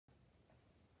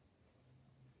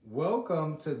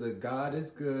Welcome to the God is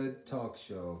Good talk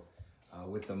show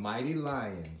with the Mighty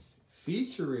Lions,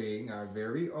 featuring our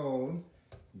very own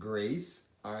Grace,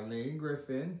 Arlene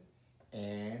Griffin,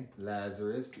 and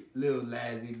Lazarus, little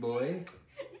Lazzy boy.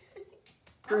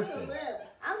 Griffin.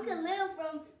 I'm Khalil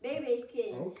from Baby's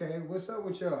Kids. Okay, what's up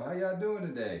with y'all? How y'all doing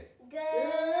today?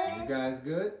 Good. You guys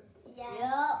good?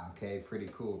 Yes. Okay, pretty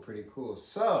cool, pretty cool.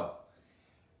 So,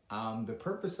 the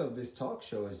purpose of this talk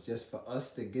show is just for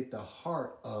us to get the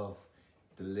heart of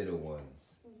the little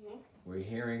ones. Mm-hmm. We're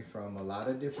hearing from a lot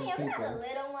of different Hey, I'm people. not a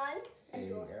little one.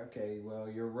 Hey, okay, well,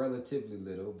 you're relatively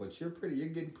little, but you're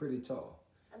getting pretty tall.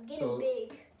 I'm getting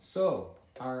big. So,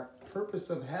 our purpose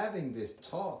of having this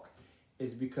talk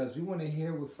is because we want to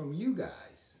hear from you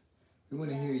guys. We want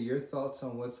to hear your thoughts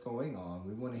on what's going on.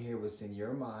 We want to hear what's in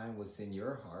your mind, what's in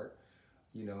your heart.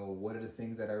 You know, what are the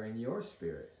things that are in your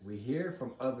spirit? We hear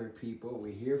from other people.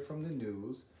 We hear from the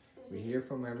news. We hear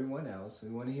from everyone else. We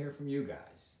want to hear from you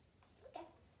guys. Okay.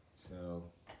 So,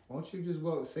 won't you just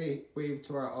wave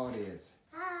to our audience?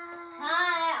 Hi.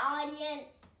 Hi, audience.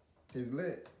 It's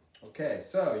lit. Okay,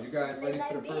 so you guys It's ready lit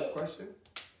for the like first this. question?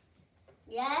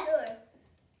 Yes. Sure.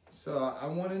 So, I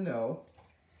want to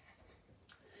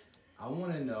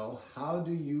know, how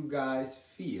do you guys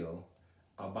feel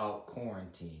about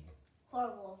quarantine?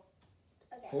 Horrible.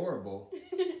 Okay. Horrible?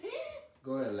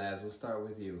 Go ahead, Laz. We'll start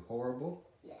with you. Horrible?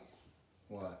 Yes.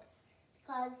 What?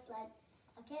 Because, I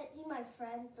can't see my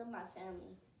friends or my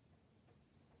family.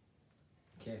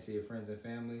 Can't see your friends and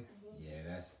family? Mm-hmm.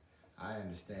 Yeah, I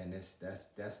understand this.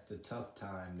 That's the tough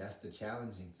time. That's the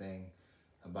challenging thing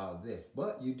about this.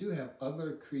 But you do have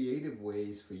other creative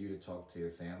ways for you to talk to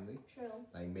your family. True.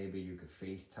 Like maybe you could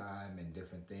FaceTime and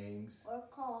different things. Or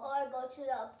call. Or go to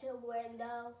the up to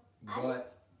window.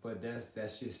 But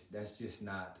that's just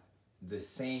not the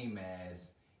same as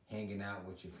hanging out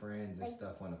with your friends and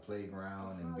stuff on the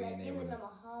playground and being able to. Giving them a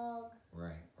hug.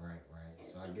 Right.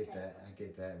 So I get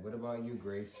that. What about you,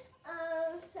 Grace?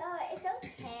 So it's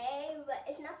okay, but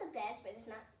it's not the best, but it's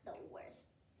not the worst.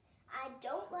 I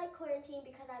don't like quarantine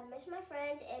because I miss my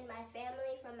friends and my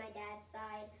family from my dad's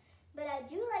side, but I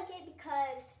do like it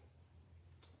because,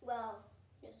 well,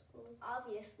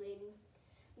 obviously,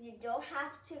 you don't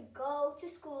have to go to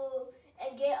school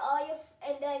and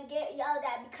then get yelled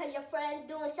at because your friend's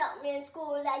doing something in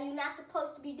school that you're not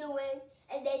supposed to be doing,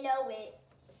 and they know it.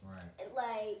 Right. And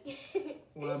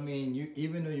Well, I mean,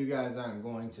 even though you guys aren't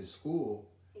going to school,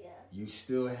 yeah. you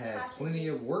still have plenty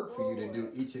of work for you to do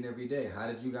each and every day. How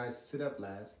did you guys sit up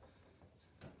last?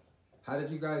 How did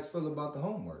you guys feel about the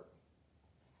homework?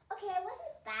 Okay, it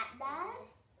wasn't that bad.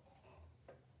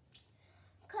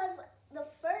 Because the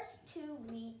first 2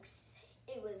 weeks,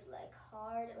 it was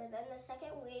hard. But then the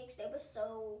second weeks, there was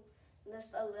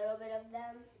just a little bit of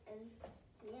them. And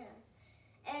yeah.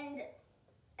 And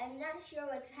I'm not sure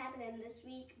what's happening this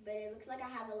week, but it looks like I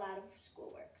have a lot of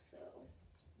schoolwork, so.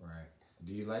 Right.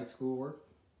 Do you like schoolwork?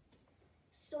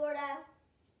 Sorta.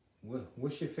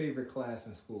 What's your favorite class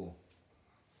in school?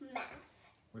 Math.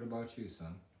 What about you,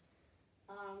 son?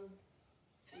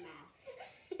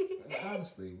 Math.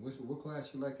 Honestly, what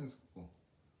class you like in school?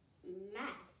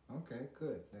 Math. Okay,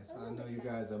 good. That's how I know you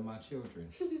guys are my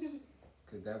children.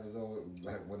 Because that was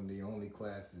one of the only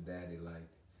classes Daddy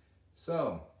liked.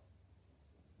 So,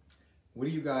 what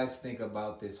do you guys think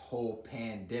about this whole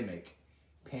pandemic?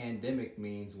 Pandemic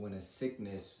means when a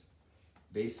sickness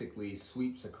basically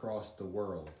sweeps across the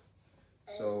world.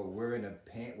 So we're in a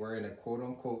quote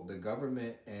unquote, the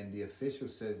government and the official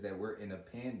says that we're in a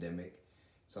pandemic.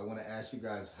 So I want to ask you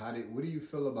guys, what do you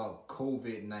feel about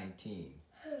COVID-19?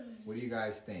 What do you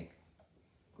guys think?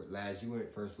 Laz, you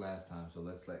went first last time, so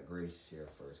let's let Grace share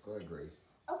first. Go ahead, Grace.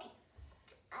 Okay.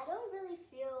 I don't really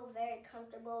feel very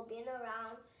comfortable being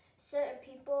around certain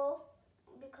people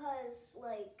because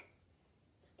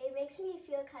it makes me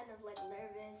feel kind of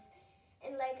nervous,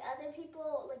 and other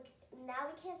people now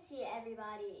we can't see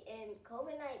everybody, and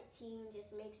COVID-19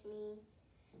 just makes me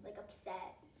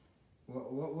upset.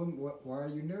 Why are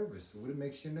you nervous? What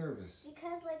makes you nervous?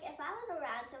 Because if I was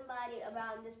around somebody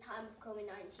around this time of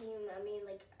COVID-19, I mean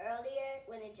earlier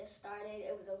when it just started,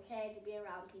 it was okay to be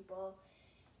around people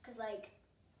because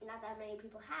not that many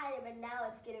people had it, but now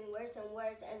it's getting worse and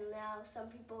worse, and now some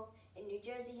people in New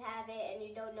Jersey have it, and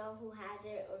you don't know who has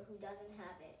it or who doesn't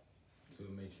have it. So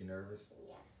it makes you nervous?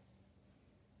 Yeah.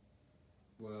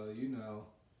 Well,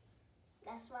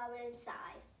 That's why we're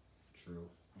inside. True.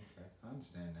 Okay, I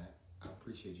understand that. I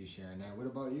appreciate you sharing that. What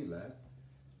about you, Laz?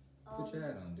 Put your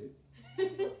hat on, dude.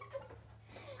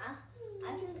 I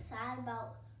feel sad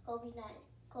about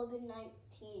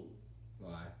COVID-19.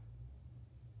 Why?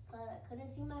 Because I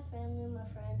couldn't see my family and my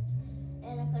friends,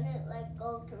 and I couldn't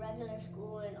go go to regular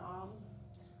school, and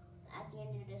at the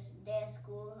end of this day of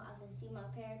school, I can see my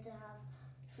parents and have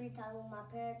free time with my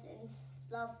parents and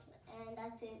stuff, and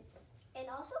that's it. And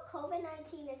also,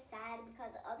 COVID-19 is sad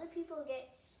because other people get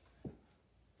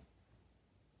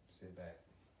Sit back.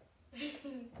 Go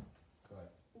ahead.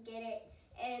 get it,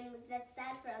 and that's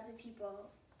sad for other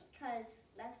people because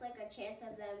that's like a chance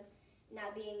of them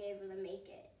not being able to make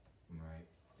it. Right.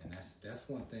 And that's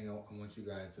one thing I want you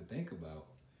guys to think about,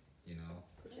 you know.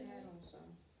 Put your hat on,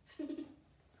 son.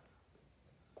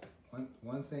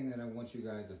 One thing that I want you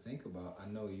guys to think about,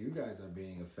 I know you guys are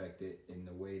being affected in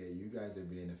the way that you guys are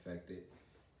being affected,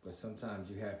 but sometimes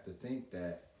you have to think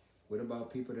that, what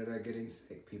about people that are getting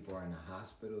sick? People are in the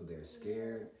hospital, they're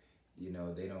scared, you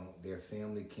know, their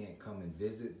family can't come and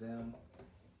visit them.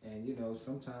 And you know,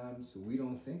 sometimes we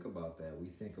don't think about that. We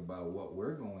think about what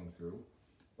we're going through,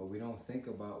 but we don't think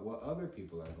about what other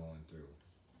people are going through.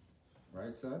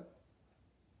 Right, son?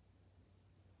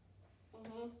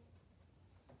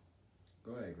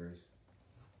 Go ahead, Grace.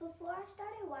 Before I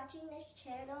started watching this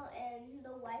channel, and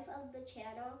the wife of the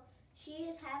channel, she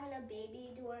is having a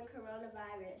baby during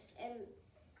coronavirus, and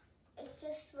it's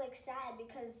just like sad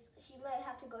because she might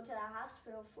have to go to the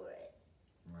hospital for it.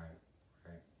 Right.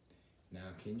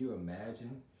 Now, can you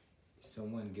imagine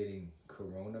someone getting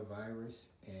coronavirus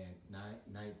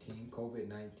and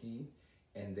COVID-19,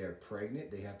 and they're pregnant?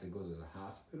 They have to go to the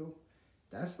hospital.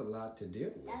 That's a lot to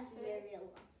deal with. That's very a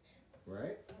lot.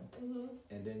 Right?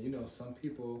 And then, you know, some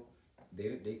people,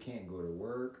 they can't go to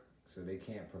work, so they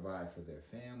can't provide for their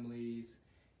families,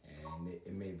 and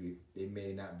they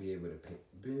may not be able to pay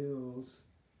bills,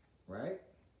 right?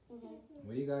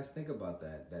 What do you guys think about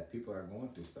that? That people are going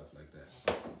through stuff like that,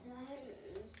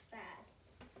 It's bad.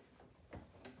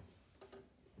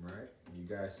 right? You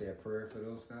guys say a prayer for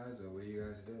those guys, or what do you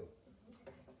guys do?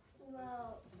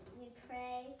 Well, we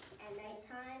pray at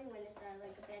nighttime when it's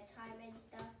like a bedtime and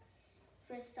stuff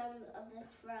for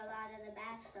a lot of the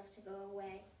bad stuff to go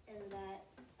away, and that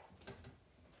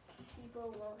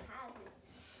people won't have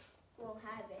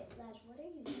it. Laz, what are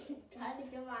you doing? Trying to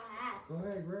get my hat. Go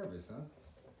ahead, grab it, son.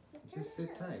 Just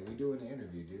sit tight. We doing an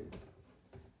interview, dude.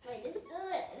 Wait, this is still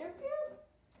an interview?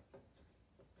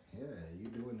 Yeah, you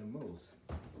doing the most.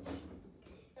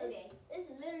 Okay. This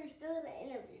is literally still an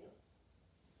interview.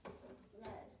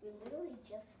 Laz, we literally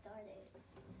just started.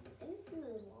 Interview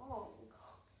is long.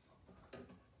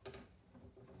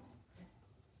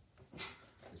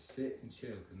 Just sit and chill,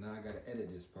 because now I got to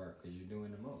edit this part because you're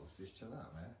doing the most. Just chill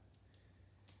out, man.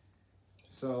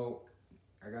 So,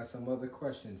 I got some other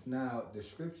questions. Now, the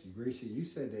scripture, Gracie, you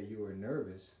said that you were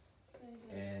nervous,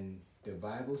 and the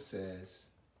Bible says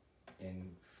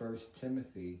in 1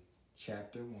 Timothy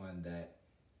chapter 1 that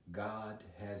God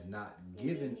has not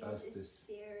given us the this,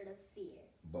 spirit of fear.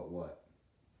 but what?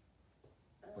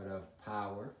 But of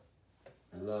power,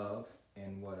 love,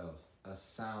 and what else? A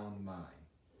sound mind.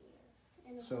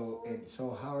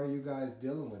 So how are you guys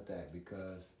dealing with that?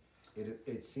 Because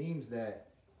it seems that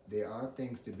there are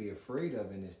things to be afraid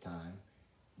of in this time,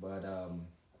 but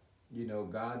you know,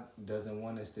 God doesn't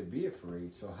want us to be afraid.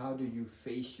 So how do you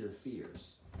face your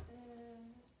fears?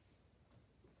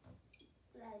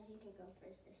 Laz, you can go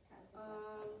first this time.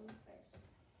 First.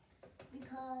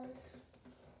 Because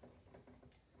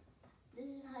this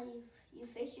is how you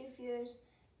face your fears,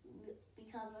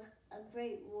 become a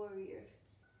great warrior.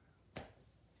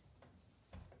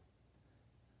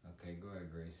 Okay, go ahead,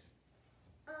 Grace.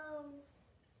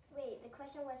 Wait, the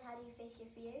question was how do you face your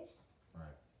fears?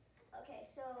 Right. Okay,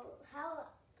 so how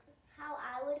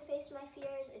I would face my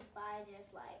fears is by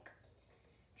just like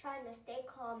trying to stay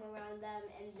calm around them,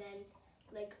 and then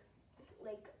like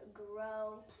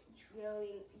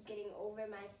getting over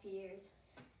my fears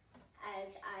as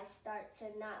I start to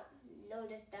not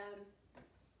notice them,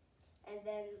 and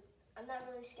then I'm not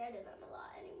really scared of them a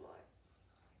lot anymore.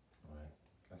 Right.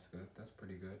 That's good. That's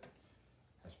pretty good.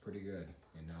 That's pretty good.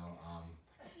 You know,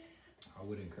 I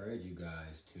would encourage you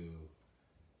guys to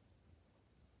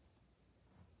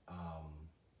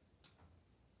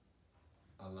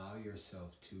allow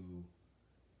yourself to,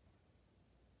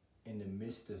 in the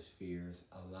midst of fears,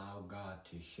 allow God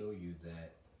to show you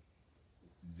that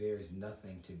there's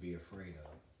nothing to be afraid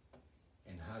of.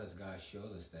 And how does God show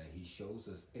us that? He shows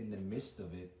us in the midst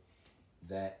of it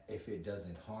that if it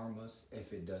doesn't harm us,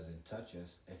 if it doesn't touch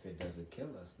us, if it doesn't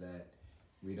kill us, that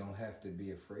we don't have to be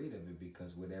afraid of it,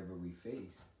 because whatever we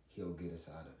face, He'll get us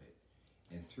out of it.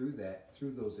 And through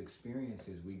those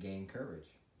experiences, we gain courage,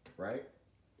 right?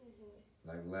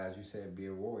 Like Laz, you said, be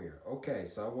a warrior. Okay,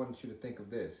 so I want you to think of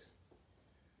this.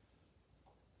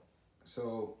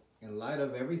 So, in light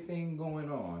of everything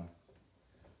going on,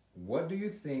 what do you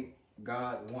think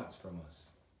God wants from us?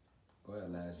 Go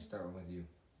ahead, Laz. You start with you.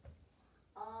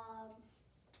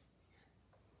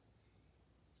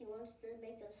 He wants to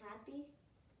make us happy.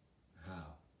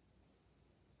 How?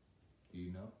 Do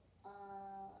you know?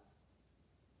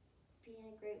 Being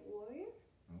a great warrior.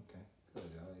 Okay, good.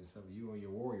 It's up you on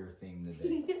your warrior theme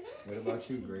today. What about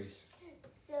you, Grace?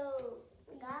 So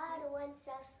God wants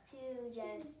us to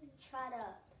just try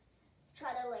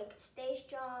to like stay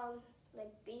strong,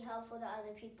 like be helpful to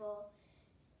other people,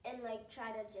 and like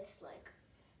try to just like.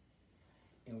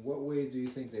 In what ways do you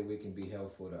think that we can be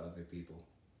helpful to other people?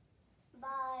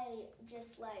 By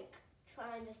just like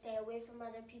trying to stay away from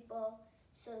other people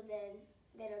so then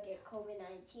they don't get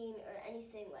COVID-19 or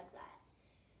anything like that.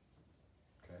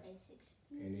 Okay. Stay 6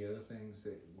 feet. Any other things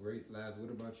that great, Laz?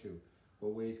 What about you?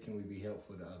 What ways can we be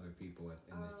helpful to other people in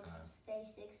this time? Stay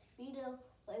 6 feet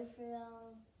away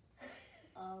from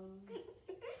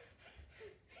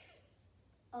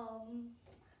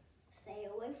stay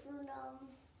away from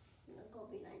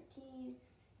COVID-19.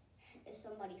 If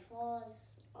somebody falls,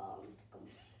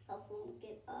 help them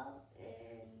get up,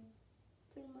 and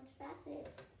pretty much that's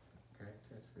it. Okay,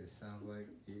 it sounds like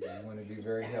you want to be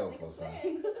very helpful, son.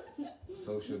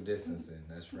 Social distancing,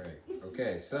 that's right.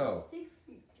 Okay, so 6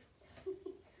 feet.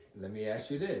 let me ask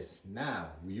you this. Now,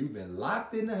 you've been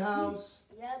locked in the house.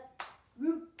 Yep.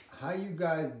 How you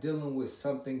guys dealing with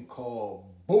something called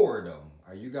boredom?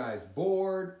 Are you guys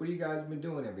bored? What have you guys been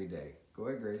doing every day? Go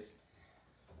ahead, Grace.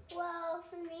 Well,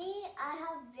 for me, I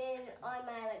have been on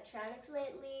my electronics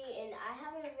lately, and I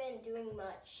haven't been doing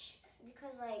much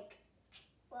because, like,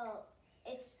 well,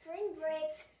 it's spring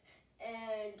break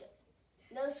and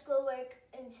no schoolwork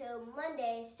until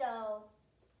Monday, so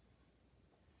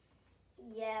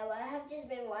yeah, well, I have just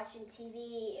been watching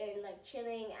TV and like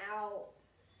chilling out.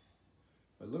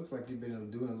 It looks like you've been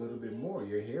doing a little bit more.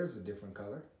 Your hair's a different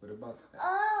color. What about that?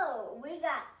 Oh, okay,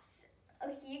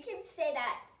 you can say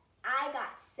that I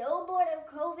got so bored of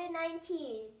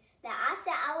COVID-19 that I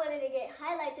said I wanted to get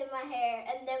highlights in my hair,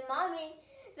 and then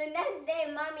the next day,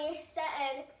 mommy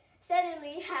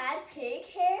suddenly had pink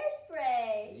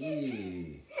hairspray.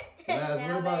 Yee. And Laz,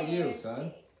 now what my about hair you, is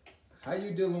son? pink. How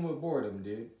you dealing with boredom,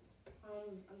 dude?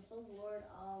 I'm so bored.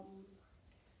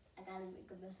 I gotta make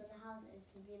a mess in the house and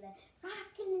to be like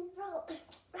rock and roll,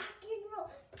 rock and roll,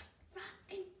 rock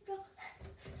and roll.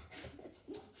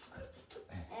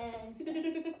 And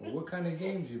Well, what kind of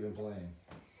games you been playing?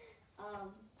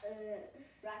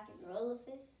 rock and roll with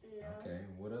it. No. Okay,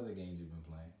 what other games you been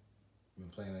playing? You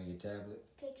been playing on your tablet?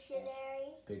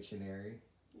 Pictionary. Pictionary?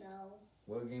 No,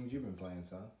 What games you been playing,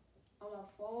 son? on my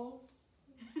phone.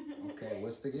 Okay,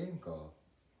 what's the game called?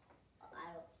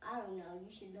 I don't know.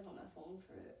 You should look on my phone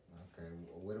for it. Okay,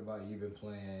 what about you been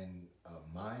playing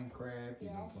Minecraft? You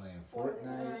Yes. been playing Fortnite?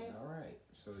 Fortnite. All right,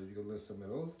 so you can list some of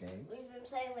those games. We've been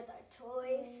playing with our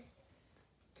toys.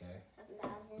 Okay,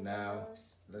 Thousands Now- of those.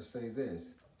 let's say this.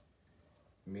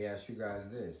 Let me ask you guys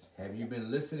this. Have you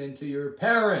been listening to your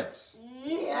parents? I gotta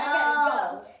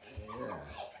Yeah, go.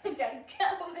 I gotta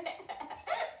go, man.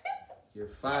 you're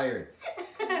fired.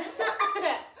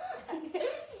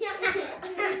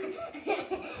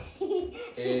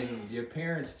 And your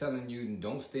parents telling you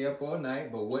don't stay up all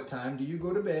night, but what time do you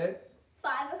go to bed?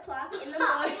 5 o'clock in the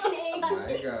morning.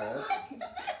 My God.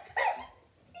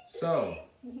 So,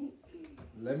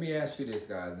 let me ask you this,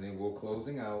 guys, and then we're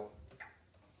closing out.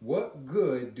 What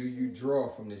good do you draw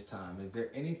from this time? Is there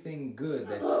anything good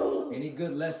any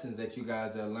good lessons that you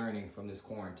guys are learning from this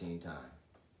quarantine time?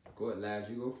 Go ahead, Laz,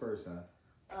 you go first, huh?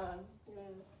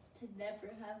 To never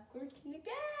have quarantine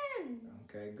again.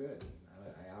 Okay, good.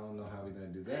 I don't know how we're gonna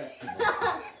do that.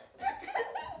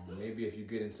 But maybe if you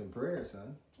get in some prayer,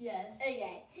 son. Yes.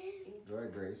 Okay. Go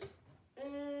ahead, Grace.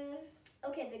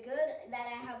 Okay, the good that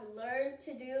I have learned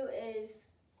to do is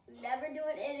never do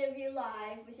an interview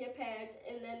live with your parents,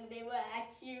 and then they will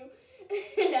ask you,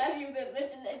 have you been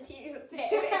listening to your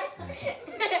parents?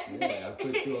 Yeah, I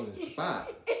put you on the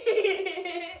spot.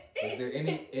 Is there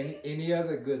any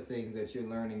other good things that you're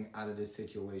learning out of this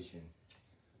situation?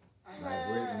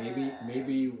 Like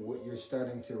maybe what you're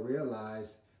starting to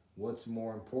realize what's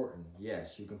more important.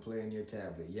 Yes, you can play on your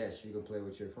tablet. Yes, you can play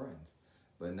with your friends.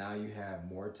 But now you have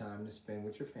more time to spend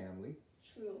with your family.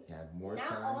 True. You have more Not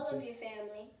time all to of your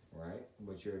family. right,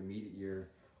 but your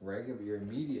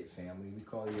immediate family. We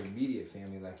call your immediate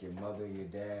family like your mother, your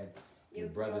dad, your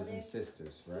brothers and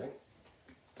sisters, right? Yes.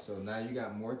 So now you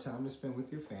got more time to spend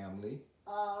with your family.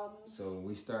 So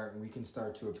we can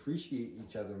start to appreciate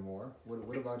each other more.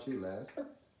 What about you, Laz?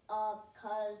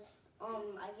 Cause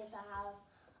I get to have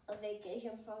a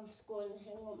vacation from school and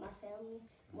hang with my family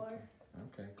more.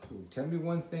 Okay, cool. Tell me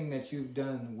one thing that you've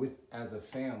done with as a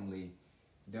family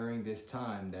during this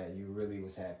time that you really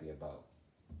was happy about.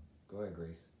 Go ahead,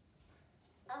 Grace.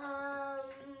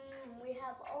 We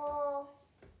have all.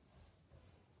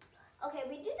 Okay,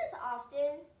 we do this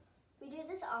often. We do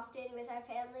this often with our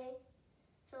family.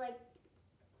 So like,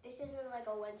 this isn't like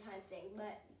a one-time thing,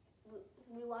 but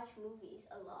we watch movies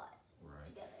a lot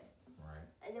together. Right.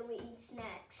 And then we eat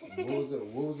snacks.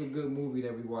 What was a good movie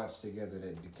that we watched together?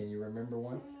 Can you remember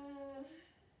one?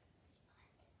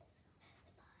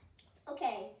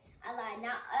 Okay, I lied.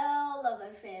 Not all of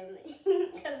our family,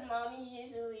 because mommy's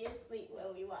usually asleep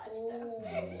when we watch them. Oh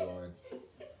Lord,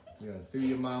 you threw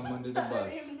your mom under the bus.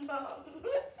 Sorry, Mom.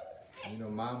 You know,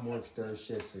 mom works third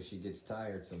shift, so she gets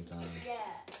tired sometimes. Yeah.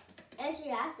 And she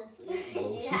has to sleep.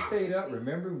 Well, she stayed up.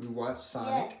 Remember, we watched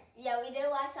Sonic. Yeah, we did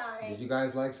watch Sonic. Did you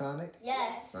guys like Sonic?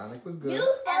 Yes. Sonic was good.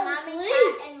 You fell asleep.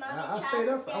 I stayed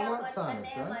up. I watched Sonic,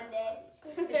 Sunday son. and Monday.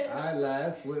 All right,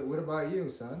 Laz. What about you,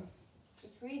 son?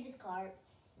 Just read this card.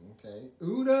 Okay.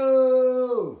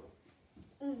 Uno.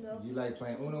 No. You like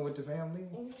playing Uno with the family?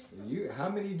 How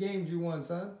many games you won,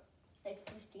 son? Like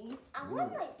 15. I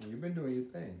won like You've been doing your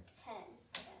thing. 10.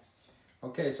 Yes.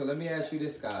 Okay, so let me ask you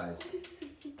this, guys.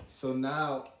 So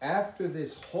now, after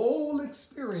this whole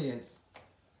experience,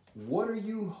 what are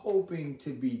you hoping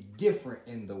to be different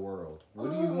in the world?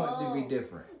 What do you want to be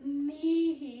different?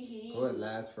 Me. Go ahead,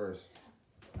 Laz first.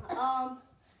 Laz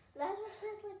was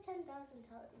first like 10,000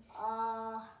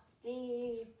 times.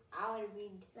 Me. I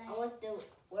want the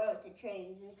world to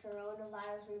change and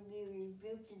coronavirus will be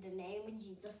rebuked in the name of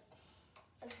Jesus.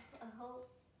 I hope.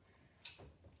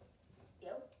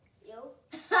 Yo.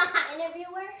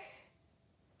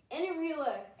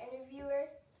 Interviewer.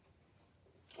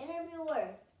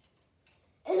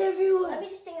 Let me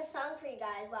just sing a song for you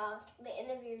guys while the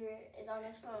interviewer is on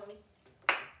his phone.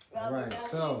 All right,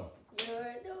 so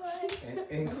You're the one.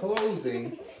 in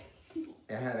closing,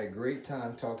 I had a great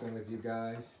time talking with you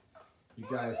guys. You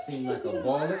guys seem like a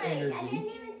ball of I energy. didn't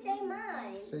even say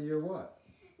mine. Say you're what?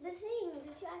 The thing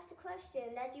that you asked the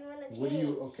question that you want to change. What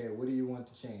do you want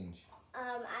to change?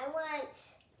 I want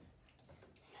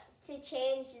to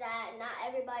change that not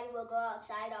everybody will go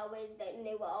outside always, and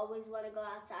they will always want to go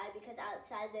outside because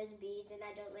outside there's bees, and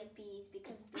I don't like bees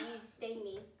because bees sting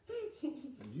me.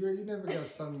 You never got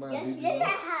stung by a bee? Yes, I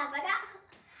have. I got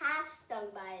half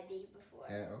stung by a bee before.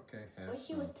 Yeah, okay. When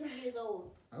she was 2 years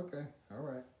old. Okay, all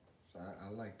right. So I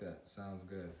like that. Sounds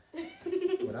good.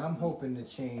 What I'm hoping to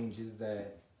change is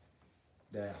that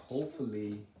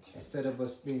hopefully, instead of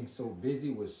us being so busy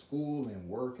with school and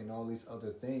work and all these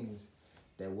other things,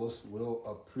 that we'll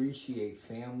appreciate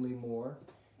family more,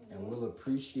 and we'll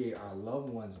appreciate our loved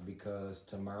ones, because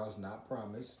tomorrow's not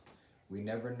promised. We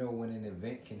never know when an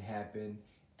event can happen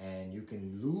and you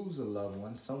can lose a loved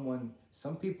one.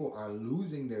 Some people are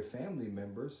losing their family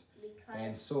members,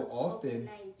 and so often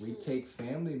we take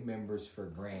family members for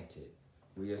granted.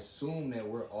 We assume that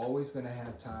we're always going to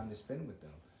have time to spend with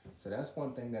them. So that's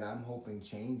one thing that I'm hoping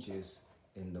changes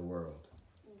in the world.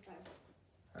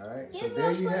 All right, so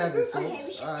there you have it,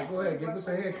 folks. All right, go ahead, give us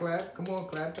a hand clap. Come on,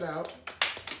 clap it out.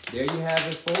 There you have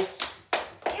it, folks.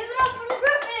 Give it up for the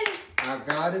Griffins! Our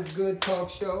God is Good talk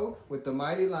show with the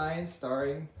Mighty Lions,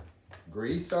 starring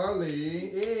Grace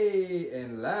Arlene,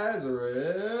 and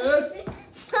Lazarus,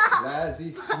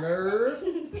 Lazzy Smurf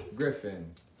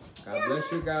Griffin. God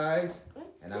bless you guys,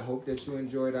 and I hope that you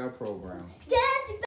enjoyed our program. Yeah!